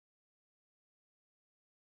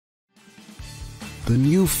The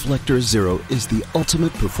new FLECTR ZERO is the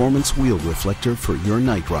ultimate performance wheel reflector for your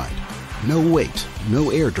night ride. No weight,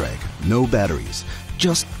 no air drag, no batteries,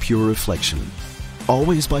 just pure reflection.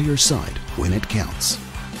 Always by your side when it counts.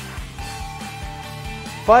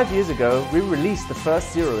 5 years ago, we released the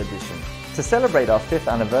first Zero edition. To celebrate our 5th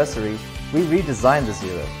anniversary, we redesigned the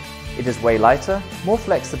Zero. It is way lighter, more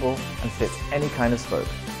flexible, and fits any kind of spoke.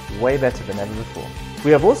 Way better than ever before.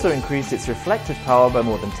 We have also increased its reflective power by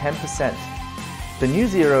more than 10%. The new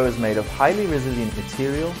Zero is made of highly resilient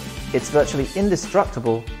material, it's virtually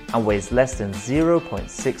indestructible, and weighs less than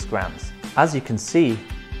 0.6 grams. As you can see,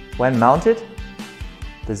 when mounted,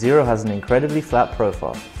 the Zero has an incredibly flat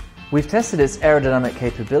profile. We've tested its aerodynamic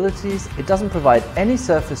capabilities, it doesn't provide any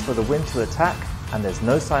surface for the wind to attack, and there's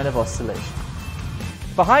no sign of oscillation.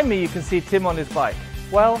 Behind me you can see Tim on his bike.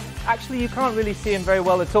 Well, actually you can't really see him very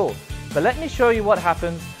well at all, but let me show you what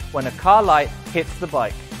happens when a car light hits the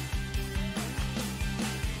bike.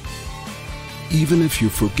 Even if you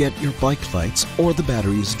forget your bike lights or the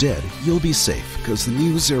battery is dead, you'll be safe because the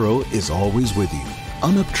new Zero is always with you.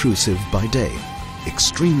 Unobtrusive by day,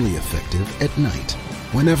 extremely effective at night.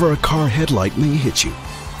 Whenever a car headlight may hit you,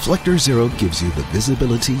 FLECTR ZERO gives you the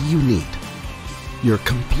visibility you need. You're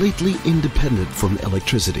completely independent from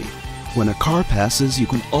electricity. When a car passes, you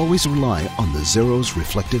can always rely on the Zero's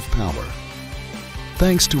reflective power.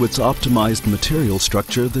 Thanks to its optimized material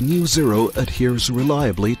structure, the new Zero adheres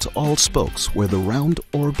reliably to all spokes, whether round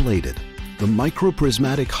or bladed. The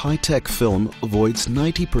microprismatic high-tech film avoids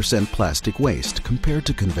 90% plastic waste compared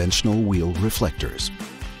to conventional wheel reflectors.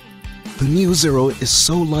 The new Zero is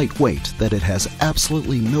so lightweight that it has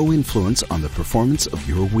absolutely no influence on the performance of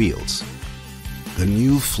your wheels. The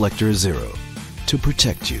new FLECTR ZERO, to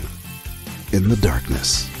protect you in the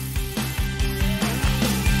darkness.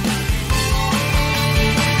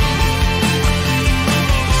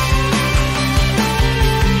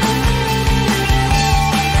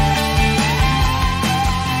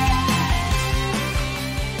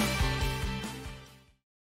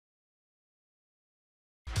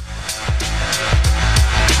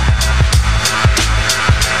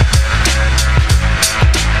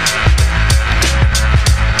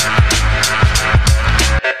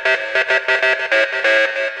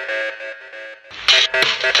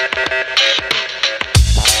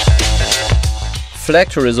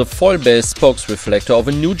 FLECTR is a foil-based spokes reflector of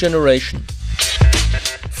a new generation.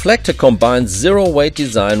 FLECTR combines zero-weight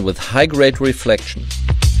design with high-grade reflection.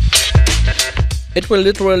 It will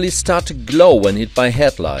literally start to glow when hit by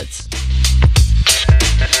headlights.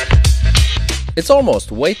 It's almost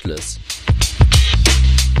weightless.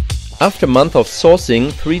 After months of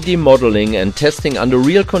sourcing, 3D modeling and testing under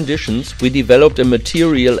real conditions, we developed a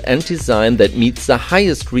material and design that meets the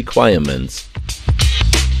highest requirements.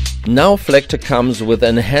 Now FLECTR comes with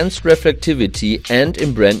enhanced reflectivity and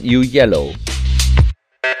in brand new yellow.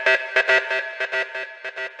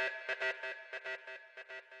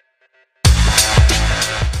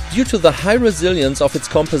 Due to the high resilience of its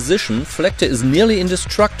composition, FLECTR is nearly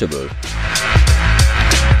indestructible.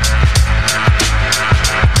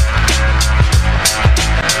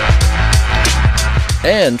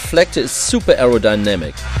 And FLECTR is super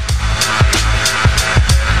aerodynamic.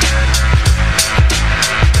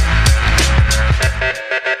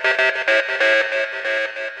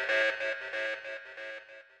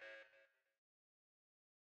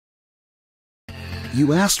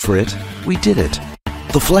 You asked for it, we did it.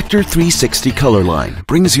 The FLECTR 360 color line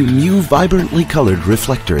brings you new vibrantly colored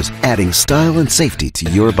reflectors, adding style and safety to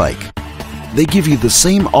your bike. They give you the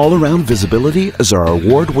same all-around visibility as our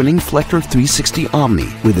award-winning FLECTR 360 Omni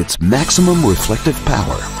with its maximum reflective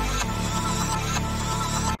power.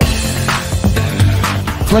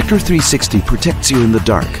 FLECTR 360 protects you in the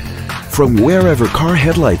dark. From wherever car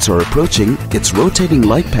headlights are approaching, its rotating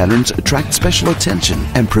light patterns attract special attention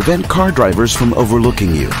and prevent car drivers from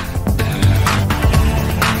overlooking you.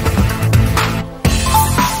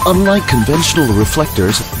 Unlike conventional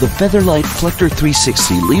reflectors, the Featherlight FLECTR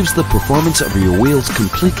 360 leaves the performance of your wheels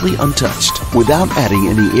completely untouched, without adding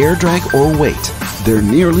any air drag or weight. They're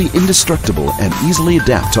nearly indestructible and easily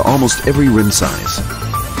adapt to almost every rim size.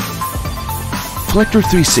 FLECTR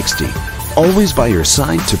 360, always by your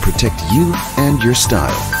side to protect you and your style.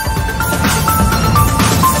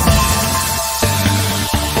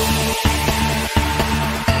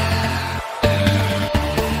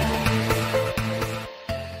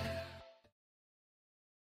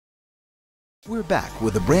 We're back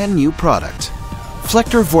with a brand new product.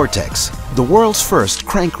 FLECTR VORTEX, the world's first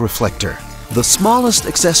crank reflector. The smallest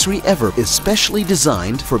accessory ever is specially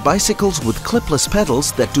designed for bicycles with clipless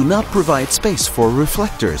pedals that do not provide space for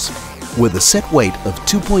reflectors. With a set weight of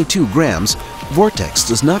 2.2 grams, Vortex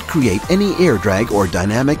does not create any air drag or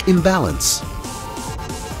dynamic imbalance.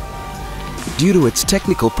 Due to its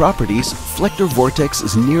technical properties, FLECTR Vortex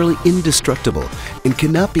is nearly indestructible and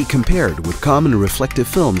cannot be compared with common reflective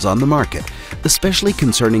films on the market, especially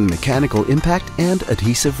concerning mechanical impact and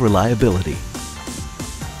adhesive reliability.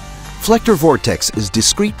 FLECTR Vortex is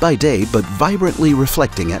discreet by day but vibrantly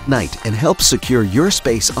reflecting at night and helps secure your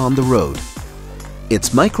space on the road.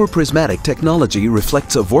 Its microprismatic technology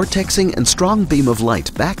reflects a vortexing and strong beam of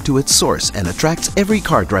light back to its source and attracts every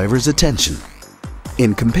car driver's attention.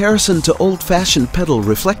 In comparison to old-fashioned pedal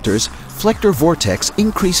reflectors, FLECTR Vortex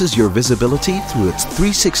increases your visibility through its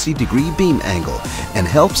 360-degree beam angle and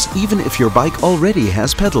helps even if your bike already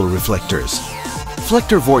has pedal reflectors.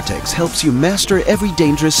 FLECTR Vortex helps you master every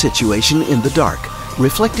dangerous situation in the dark,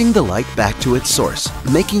 reflecting the light back to its source,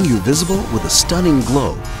 making you visible with a stunning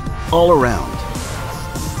glow all around.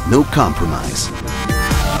 No compromise.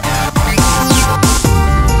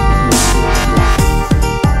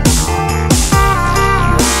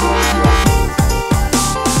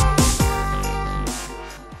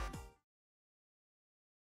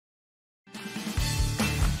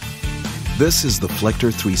 This is the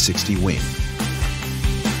FLECTR 360 wing.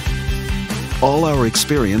 All our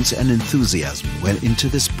experience and enthusiasm went into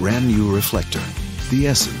this brand new reflector, the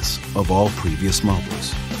essence of all previous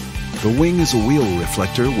models. The wing is a wheel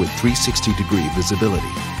reflector with 360-degree visibility.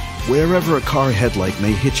 Wherever a car headlight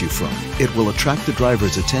may hit you from, it will attract the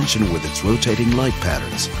driver's attention with its rotating light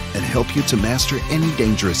patterns and help you to master any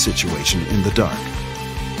dangerous situation in the dark.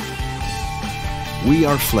 We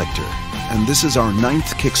are FLECTR, and this is our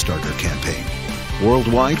 9th Kickstarter campaign.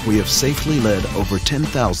 Worldwide, we have safely led over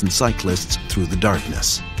 10,000 cyclists through the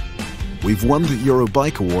darkness. We've won the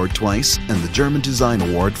Eurobike Award twice and the German Design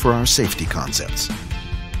Award for our safety concepts.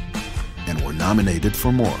 And we're nominated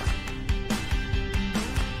for more.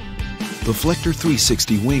 The FLECTR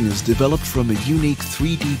 360 wing is developed from a unique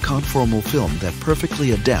 3D conformal film that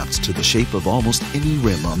perfectly adapts to the shape of almost any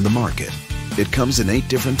rim on the market. It comes in 8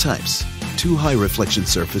 different types, 2 high reflection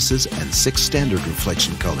surfaces and 6 standard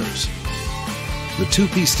reflection colors. The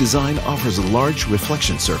 2-piece design offers a large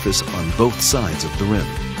reflection surface on both sides of the rim.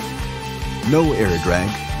 No air drag,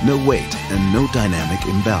 no weight, and no dynamic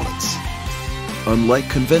imbalance. Unlike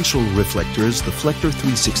conventional reflectors, the FLECTR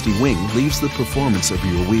 360 wing leaves the performance of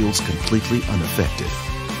your wheels completely unaffected.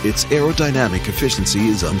 Its aerodynamic efficiency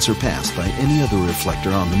is unsurpassed by any other reflector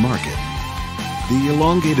on the market. The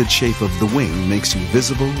elongated shape of the wing makes you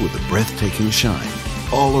visible with a breathtaking shine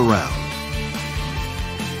all around.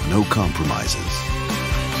 No compromises.